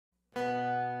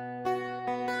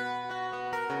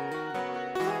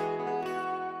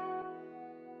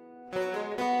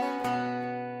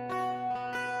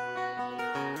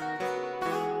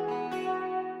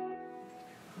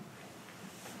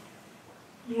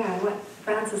Yeah, what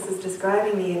Francis is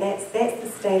describing there, that's the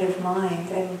state of mind,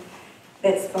 and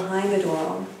that's behind it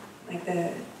all. Like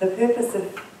the purpose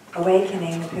of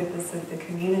awakening, the purpose of the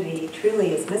community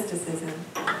truly is mysticism,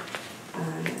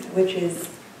 which is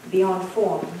beyond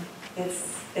form.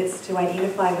 It's to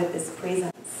identify with this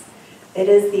presence. It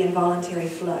is the involuntary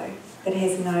flow. It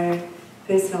has no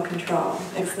personal control.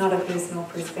 It's not a personal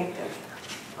perspective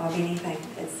of anything.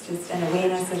 It's just an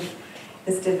awareness of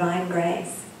this divine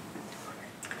grace.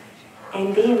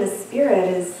 And being the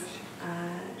Spirit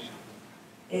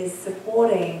is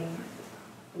supporting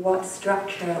what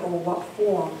structure or what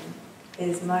form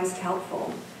is most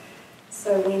helpful.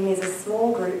 So when there's a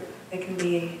small group, it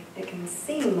can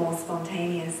seem more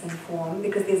spontaneous in form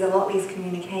because there's a lot less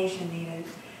communication needed.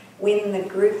 When the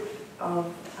group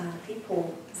of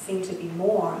people seem to be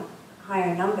more,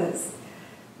 higher numbers,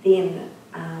 then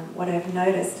what I've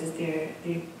noticed is there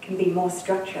can be more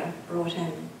structure brought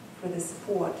in for the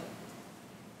support.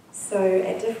 So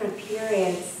at different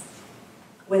periods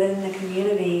within the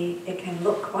community, it can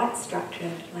look quite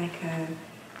structured, like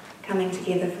coming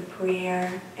together for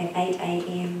prayer at 8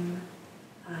 a.m,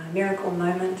 miracle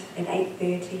moment at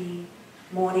 8:30,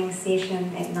 morning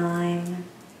session at 9,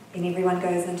 then everyone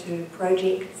goes into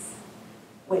projects,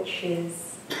 which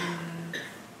is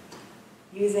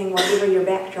using whatever your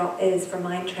backdrop is for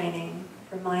mind training,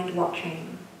 for mind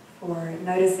watching, for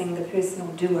noticing the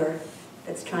personal doer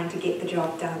that's trying to get the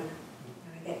job done,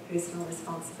 that personal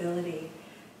responsibility,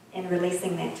 and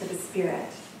releasing that to the Spirit.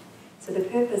 So the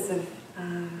purpose of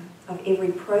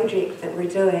every project that we're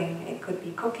doing, it could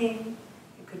be cooking,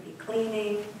 it could be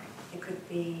cleaning, it could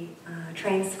be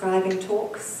transcribing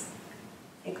talks,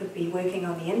 it could be working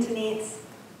on the internet.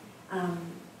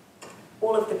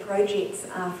 All of the projects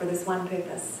are for this one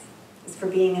purpose. It's for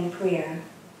being in prayer,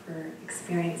 for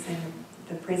experiencing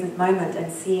the present moment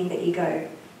and seeing the ego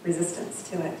resistance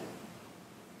to it.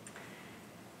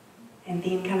 And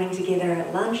then coming together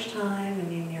at lunchtime,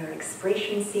 and then there are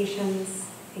expression sessions.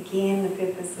 Again, the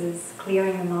purpose is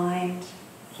clearing the mind,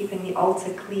 keeping the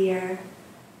altar clear,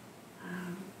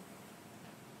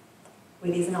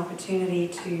 where there's an opportunity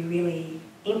to really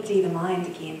empty the mind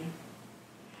again.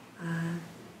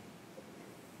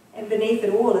 And beneath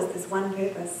it all is this one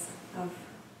purpose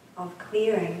of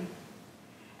clearing.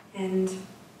 And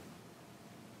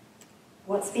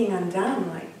what's being undone,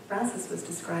 like Francis was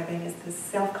describing, is this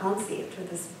self-concept or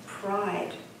this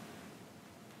pride.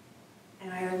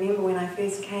 And I remember when I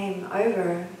first came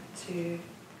over to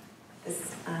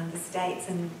the States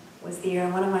and was there,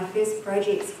 and one of my first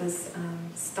projects was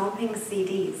stomping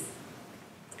CDs.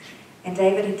 And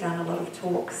David had done a lot of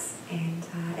talks, and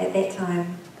at that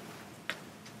time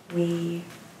he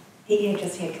had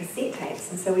just had cassette tapes,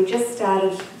 and so we just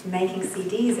started making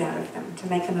CDs out of them to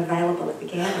make them available at the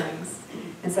gatherings.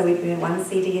 And so we'd burn one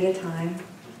CD at a time,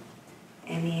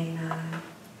 and then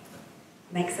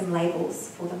make some labels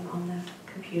for them on the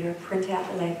computer, print out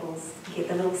the labels, get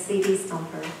the little CD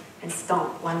stomper, and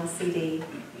stomp one CD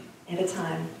at a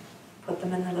time, put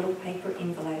them in the little paper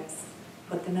envelopes,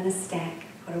 put them in a stack,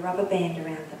 put a rubber band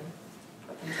around them,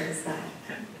 put them to the side.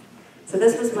 So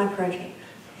this was my project.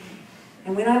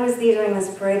 And when I was there doing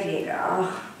this project,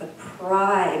 the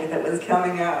pride that was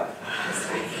coming up. I was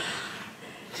like,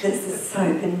 this is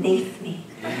so beneath me.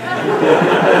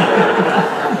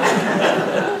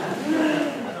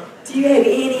 Do you have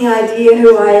any idea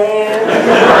who I am?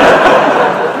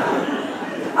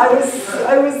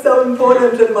 I was so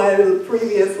important in my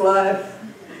previous life.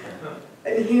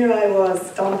 And here I was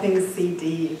stomping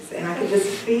CDs, and I could just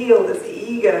feel this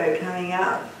ego coming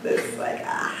up, this like,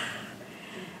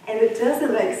 And it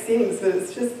doesn't make sense, but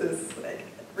it's just this like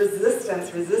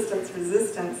resistance.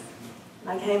 And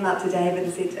I came up to David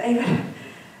and said, David,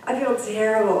 I feel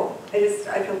terrible. I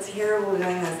feel terrible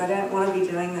doing this. I don't want to be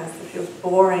doing this. It feels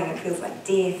boring. It feels like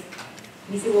death.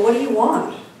 And he said, well, what do you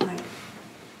want? I'm like,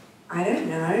 I don't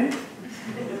know.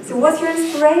 So what's your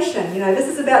inspiration? This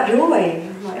is about joy. And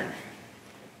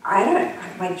I'm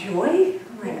like, my joy?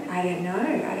 I'm like, I don't know.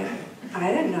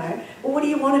 I don't know. Well, what do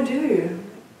you want to do?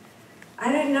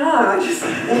 I don't know. I just...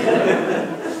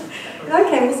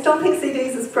 Okay, well, stomping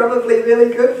CDs is probably really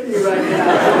good for you right now.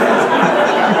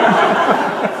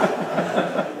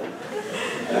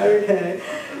 Okay,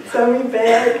 so I went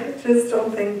back to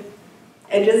stomping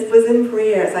and just was in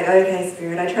prayer. It's like, okay,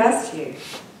 Spirit, I trust you.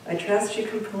 I trust you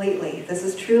completely. This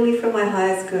is truly for my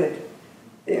highest good.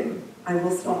 Then I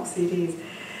will stomp CDs.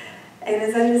 And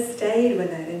as I just stayed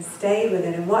with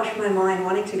it and watched my mind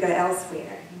wanting to go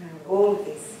elsewhere, all of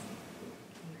these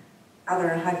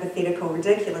other hypothetical,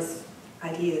 ridiculous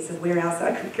ideas of where else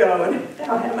I could go and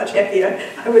how much happier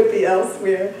I would be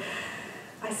elsewhere,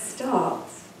 I stopped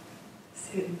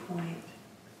certain point,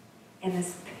 and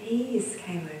this peace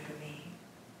came over me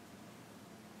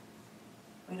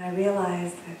when I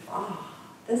realized that, oh,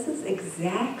 this is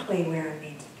exactly where I'm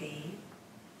meant to be.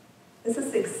 This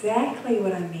is exactly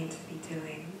what I'm meant to be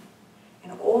doing.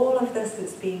 And all of this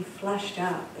that's being flushed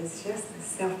up is just the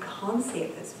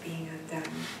self-concept that's being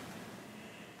undone.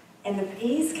 And the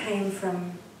peace came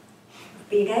from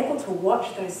being able to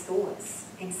watch those thoughts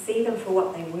and see them for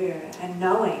what they were, and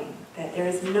knowing that there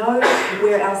is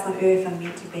nowhere else on earth I'm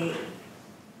meant to be.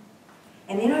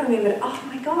 And then I remembered, oh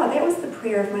my God, that was the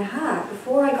prayer of my heart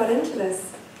before I got into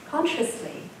this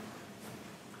consciously.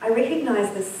 I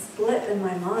recognized this split in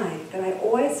my mind that I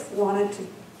always wanted to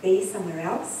be somewhere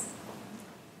else.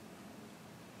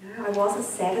 You know, I wasn't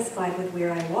satisfied with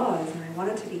where I was, and I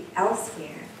wanted to be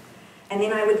elsewhere. And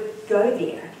then I would go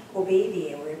there, or be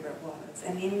there, wherever it was.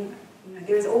 And then, you know,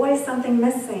 there was always something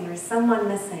missing, or someone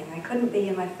missing. I couldn't be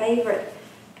in my favorite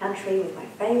country with my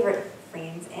favorite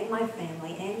friends, and my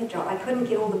family, and the job. I couldn't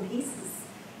get all the pieces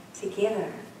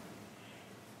together.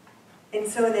 And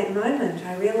so in that moment,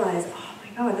 I realized, oh my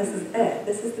God, this is it.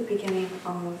 This is the beginning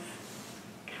of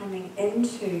coming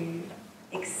into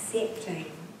accepting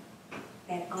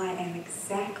that I am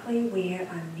exactly where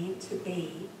I'm meant to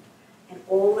be, and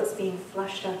all that's being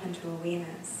flushed up into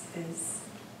awareness is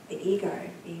the ego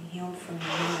being healed from the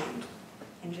mind,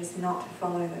 and just not to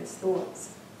follow those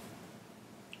thoughts.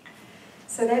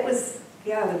 So that was,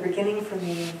 the beginning for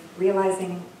me of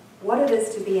realizing what it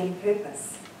is to be in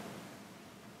purpose.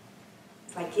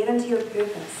 It's like, get into your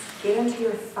purpose, get into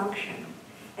your function.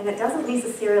 And it doesn't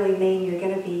necessarily mean you're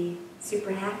going to be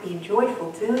super happy and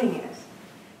joyful doing it,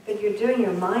 but you're doing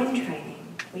your mind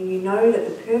training when you know that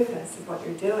the purpose of what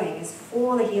you're doing is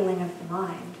for the healing of the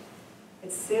mind.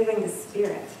 It's serving the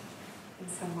spirit in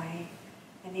some way.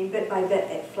 And then bit by bit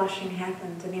that flushing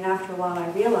happened, and then after a while I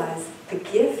realized the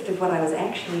gift of what I was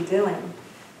actually doing.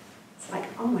 It's like,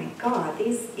 oh my God,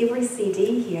 every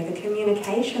CD here, the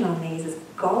communication on these is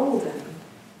golden.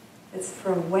 It's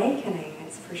for awakening,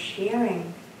 it's for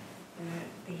sharing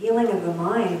the healing of the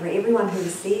mind for everyone who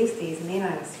receives these. And then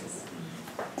I was just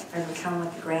overcome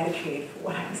with gratitude for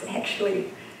what I was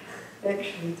actually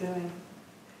doing.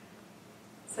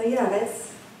 So yeah,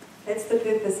 that's the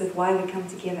purpose of why we come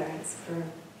together. It's for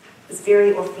this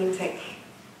very authentic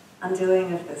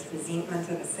undoing of this resentment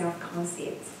of a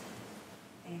self-concept,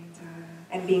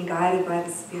 and being guided by the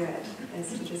Spirit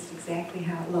as to just exactly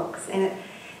how it looks. And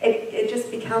it just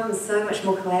becomes so much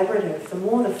more collaborative. The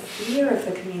more the fear of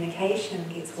the communication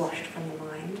gets washed from the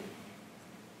mind,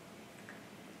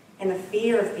 and the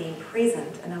fear of being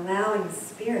present and allowing the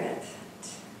Spirit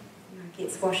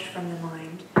gets washed from the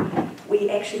mind, we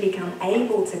actually become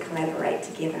able to collaborate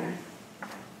together.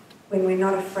 When we're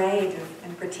not afraid of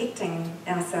and protecting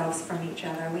ourselves from each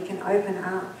other, we can open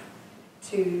up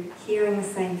to hearing the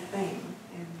same thing.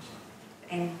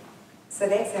 And so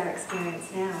that's our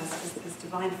experience now, is just this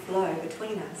divine flow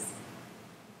between us,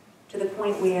 to the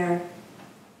point where,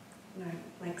 you know,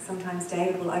 like sometimes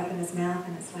David will open his mouth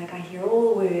and it's like I hear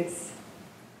all the words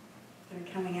that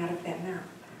are coming out of that mouth.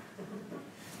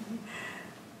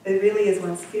 It really is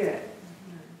one spirit,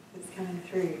 you know, that's coming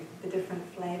through the different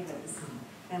flavors.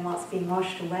 And what's being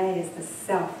washed away is the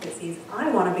self that says, I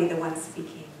want to be the one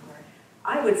speaking, or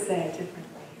I would say it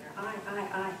differently, or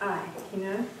I, you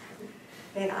know?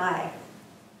 That I.